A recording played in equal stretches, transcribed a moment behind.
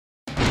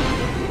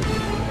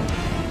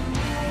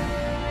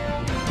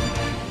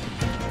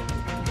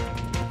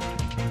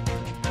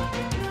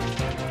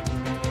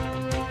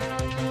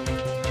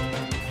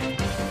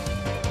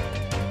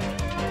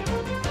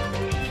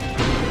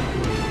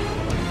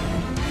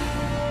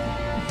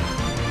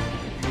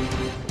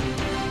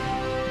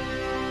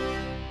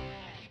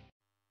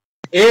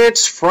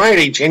It's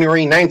Friday,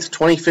 January 9th,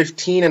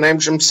 2015, and I'm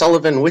Jim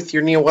Sullivan with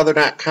your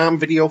NeoWeather.com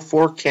video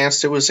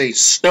forecast. It was a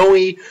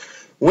snowy,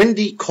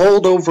 windy,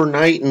 cold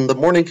overnight, and the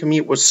morning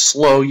commute was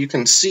slow. You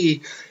can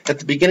see at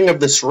the beginning of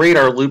this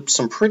radar loop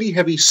some pretty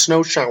heavy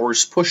snow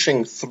showers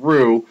pushing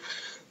through.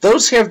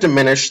 Those have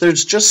diminished.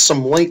 There's just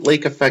some light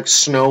lake effect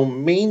snow,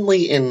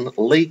 mainly in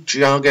Lake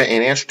Geauga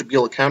and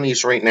Ashtabula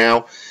counties right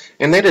now,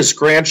 and that is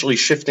gradually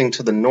shifting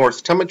to the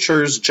north.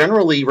 Temperatures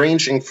generally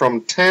ranging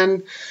from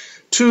 10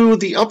 to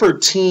the upper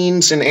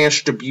teens in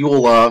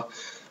Ashtabula.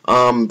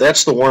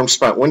 That's the warm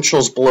spot. Wind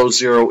chills below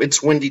zero.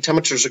 It's windy.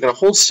 Temperatures are going to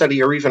hold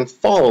steady or even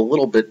fall a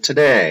little bit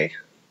today.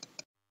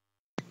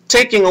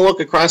 Taking a look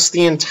across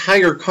the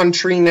entire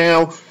country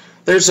now,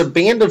 there's a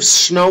band of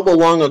snow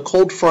along a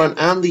cold front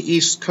on the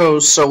east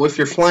coast, so if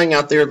you're flying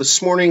out there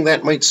this morning,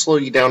 that might slow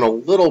you down a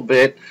little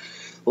bit.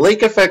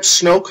 Lake effect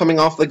snow coming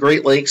off the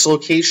Great Lakes,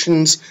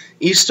 locations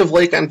east of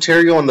Lake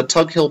Ontario on the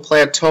Tug Hill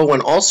Plateau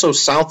and also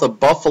south of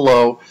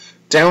Buffalo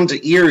down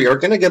to Erie are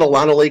going to get a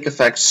lot of lake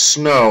effect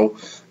snow.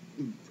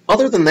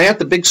 Other than that,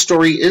 the big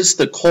story is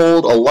the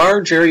cold. A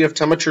large area of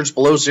temperatures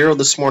below zero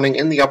this morning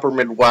in the upper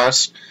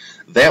Midwest.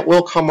 That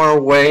will come our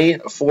way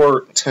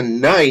for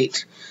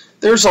tonight.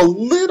 There's a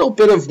little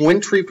bit of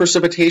wintry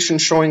precipitation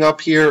showing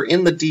up here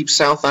in the deep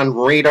south on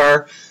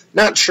radar.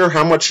 Not sure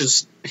how much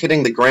is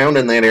hitting the ground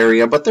in that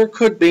area, but there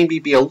could maybe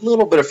be a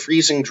little bit of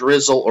freezing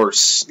drizzle or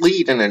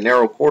sleet in a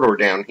narrow corridor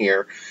down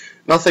here.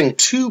 Nothing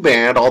too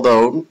bad,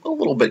 although a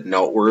little bit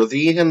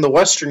noteworthy, and the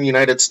western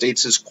United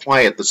States is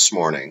quiet this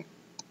morning.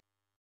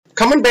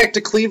 Coming back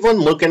to Cleveland,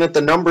 looking at the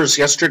numbers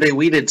yesterday,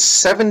 we did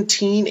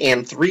 17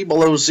 and 3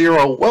 below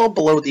zero, well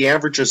below the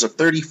averages of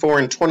 34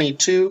 and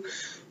 22.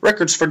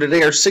 Records for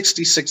today are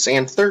 66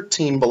 and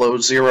 13 below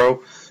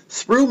zero.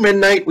 Through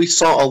midnight, we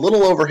saw a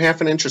little over half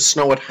an inch of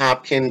snow at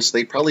Hopkins.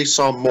 They probably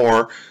saw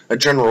more. A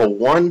general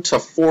 1 to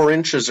 4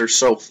 inches or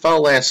so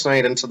fell last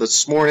night into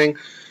this morning.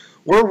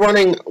 We're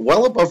running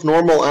well above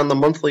normal on the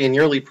monthly and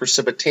yearly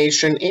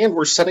precipitation, and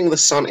we're setting the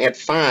sun at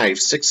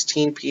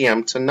 5:16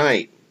 p.m.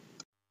 tonight.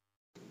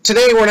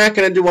 Today, we're not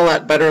going to do a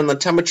lot better in the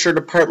temperature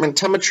department.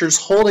 Temperatures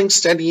holding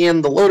steady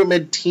in the low to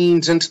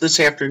mid-teens into this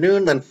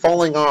afternoon, then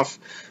falling off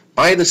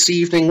by this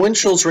evening. Wind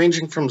chills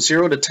ranging from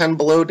 0 to 10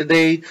 below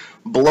today.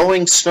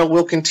 Blowing snow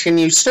will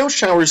continue. Snow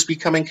showers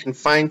becoming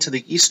confined to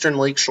the eastern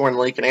Lakeshore and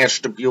Lake and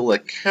Ashtabula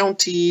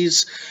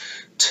counties.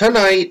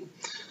 Tonight,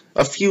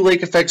 a few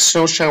lake effect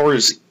snow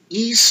showers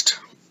east.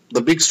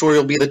 The big story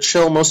will be the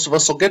chill. Most of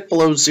us will get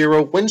below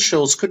zero. Wind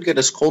chills could get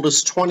as cold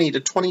as 20 to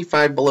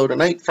 25 below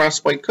tonight.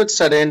 Frostbite could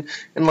set in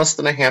less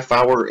than a half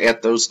hour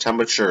at those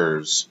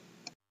temperatures.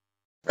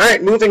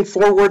 Alright, moving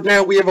forward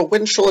now, we have a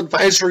wind chill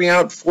advisory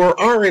out for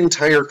our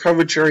entire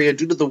coverage area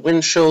due to the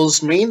wind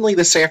chills, mainly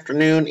this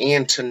afternoon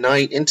and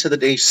tonight into the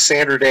day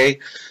Saturday.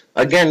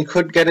 Again,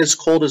 could get as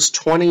cold as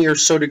 20 or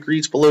so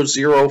degrees below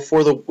zero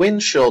for the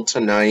wind chill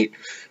tonight,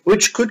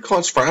 which could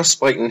cause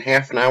frostbite in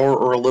half an hour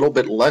or a little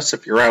bit less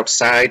if you're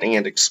outside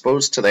and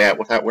exposed to that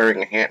without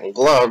wearing a hat and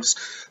gloves.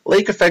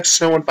 Lake effect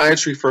snow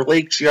advisory for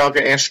Lake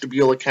Geauga,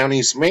 Ashtabula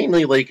counties,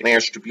 mainly Lake and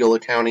Ashtabula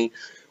County,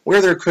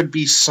 where there could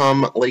be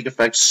some lake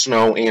effect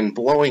snow and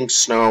blowing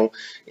snow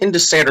into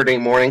Saturday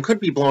morning.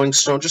 Could be blowing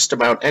snow just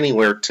about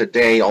anywhere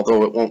today,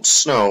 although it won't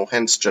snow,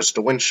 hence just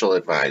a wind chill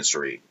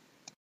advisory.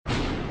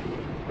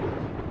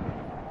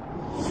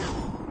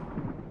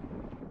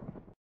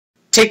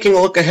 Taking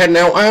a look ahead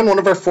now on one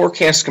of our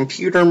forecast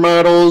computer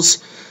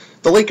models,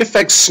 the lake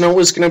effect snow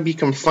is going to be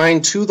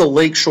confined to the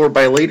lakeshore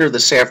by later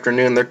this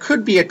afternoon. There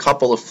could be a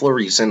couple of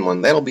flurries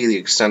inland. That'll be the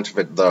extent of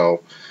it,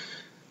 though.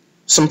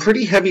 Some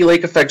pretty heavy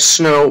lake effect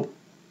snow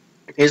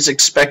is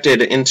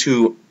expected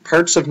into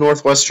parts of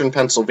northwestern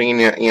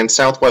Pennsylvania and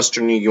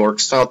southwestern New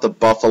York, south of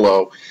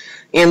Buffalo.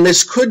 And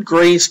this could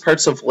graze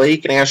parts of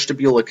Lake and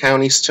Ashtabula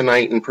counties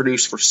tonight and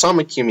produce for some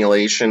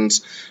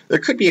accumulations. There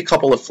could be a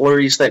couple of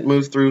flurries that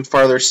move through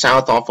farther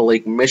south off of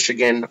Lake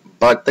Michigan,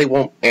 but they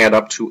won't add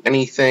up to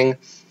anything.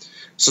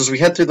 So as we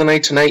head through the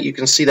night tonight, you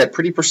can see that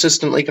pretty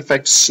persistent lake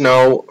effect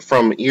snow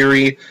from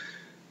Erie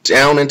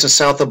down into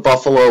south of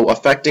Buffalo,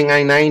 affecting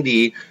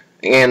I-90,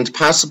 and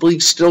possibly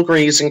still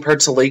grazing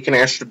parts of Lake and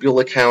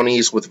Ashtabula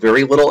counties with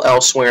very little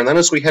elsewhere. And then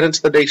as we head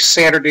into the day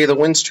Saturday, the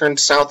winds turn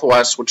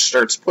southwest, which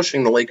starts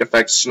pushing the lake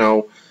effect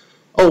snow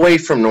away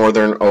from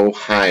northern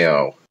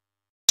Ohio.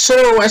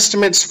 So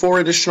estimates for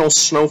additional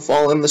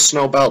snowfall in the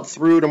snow belt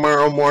through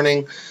tomorrow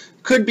morning.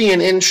 Could be an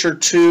inch or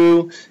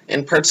two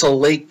in parts of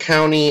Lake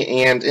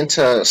County and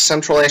into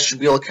central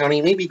Ashtabula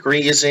County, maybe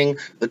grazing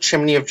the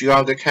chimney of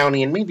Geauga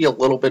County, and maybe a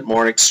little bit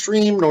more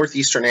extreme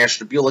northeastern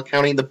Ashtabula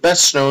County. The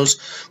best snows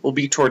will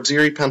be towards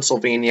Erie,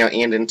 Pennsylvania,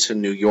 and into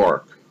New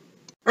York.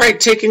 Alright,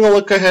 taking a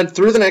look ahead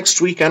through the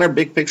next week on our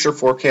big picture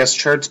forecast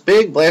charts.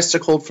 Big blast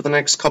of cold for the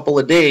next couple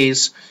of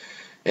days.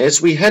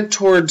 As we head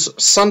towards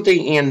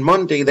Sunday and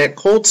Monday, that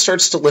cold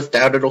starts to lift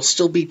out. It'll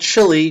still be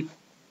chilly,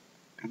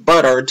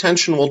 but our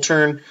attention will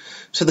turn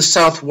to the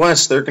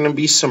southwest. There are going to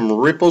be some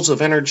ripples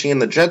of energy in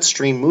the jet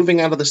stream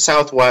moving out of the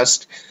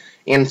southwest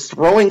and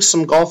throwing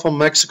some Gulf of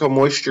Mexico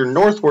moisture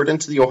northward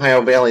into the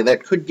Ohio Valley.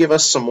 That could give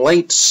us some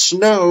light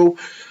snow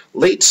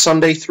late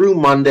Sunday through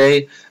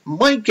Monday.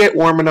 Might get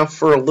warm enough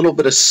for a little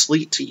bit of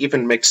sleet to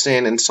even mix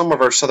in some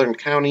of our southern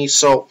counties,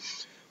 so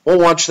we'll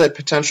watch that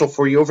potential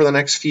for you over the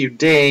next few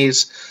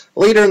days.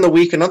 Later in the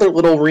week, another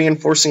little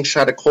reinforcing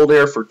shot of cold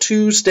air for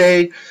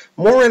Tuesday.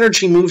 More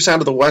energy moves out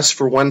of the west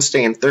for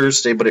Wednesday and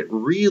Thursday, but it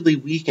really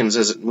weakens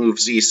as it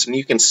moves east. And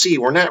you can see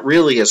we're not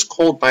really as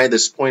cold by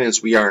this point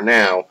as we are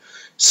now.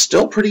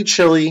 Still pretty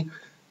chilly,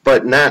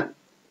 but not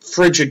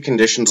frigid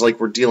conditions like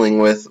we're dealing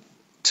with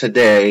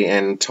today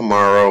and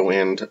tomorrow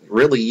and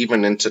really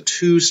even into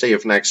Tuesday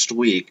of next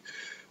week.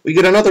 We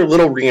get another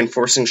little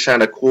reinforcing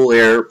shot of cool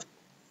air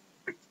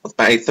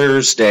by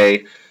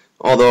Thursday,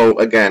 although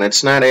again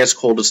it's not as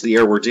cold as the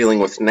air we're dealing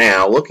with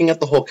now. Looking at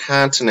the whole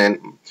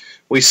continent,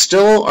 we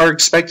still are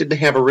expected to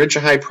have a ridge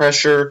of high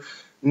pressure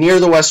near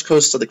the west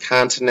coast of the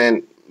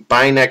continent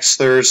by next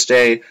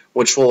Thursday,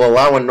 which will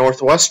allow a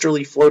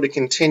northwesterly flow to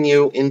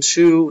continue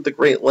into the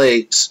Great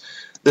Lakes.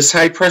 This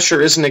high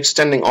pressure isn't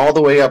extending all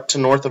the way up to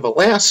north of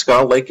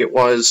Alaska like it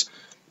was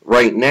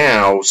right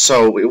now,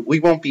 so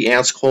we won't be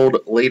as cold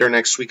later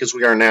next week as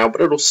we are now,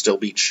 but it'll still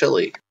be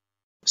chilly.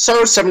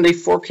 So, 7-day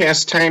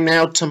forecast time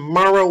now.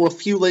 Tomorrow, a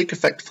few lake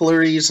effect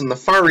flurries in the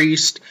far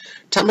east.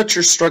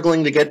 Temperatures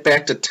struggling to get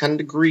back to 10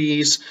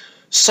 degrees.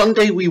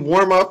 Sunday, we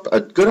warm up a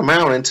good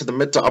amount into the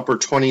mid to upper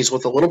 20s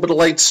with a little bit of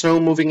light snow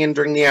moving in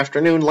during the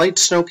afternoon. Light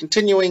snow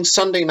continuing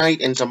Sunday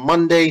night into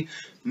Monday.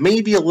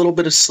 Maybe a little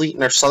bit of sleet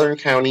in our southern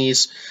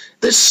counties.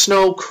 This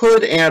snow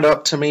could add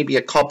up to maybe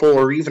a couple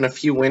or even a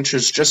few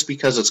inches just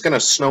because it's going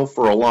to snow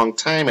for a long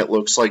time, it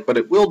looks like, but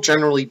it will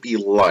generally be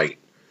light.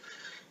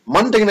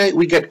 Monday night,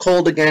 we get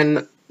cold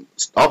again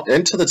up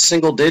into the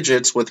single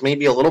digits with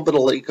maybe a little bit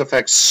of lake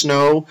effect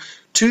snow.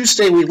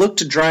 Tuesday, we look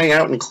to dry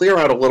out and clear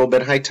out a little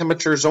bit. High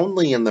temperatures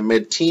only in the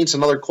mid-teens.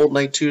 Another cold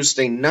night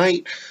Tuesday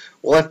night.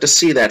 We'll have to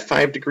see that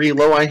 5-degree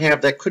low I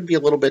have. That could be a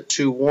little bit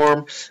too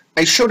warm.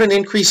 I showed an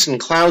increase in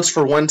clouds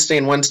for Wednesday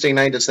and Wednesday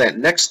night as that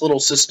next little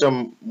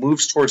system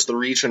moves towards the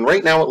region.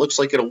 Right now, it looks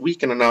like it'll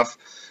weaken enough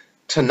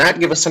to not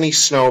give us any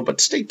snow, but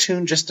stay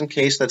tuned just in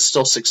case. That's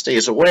still 6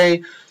 days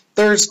away.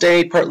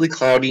 Thursday, partly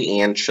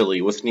cloudy and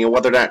chilly. With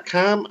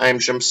NeoWeather.com, I'm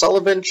Jim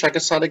Sullivan. Check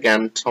us out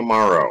again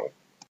tomorrow.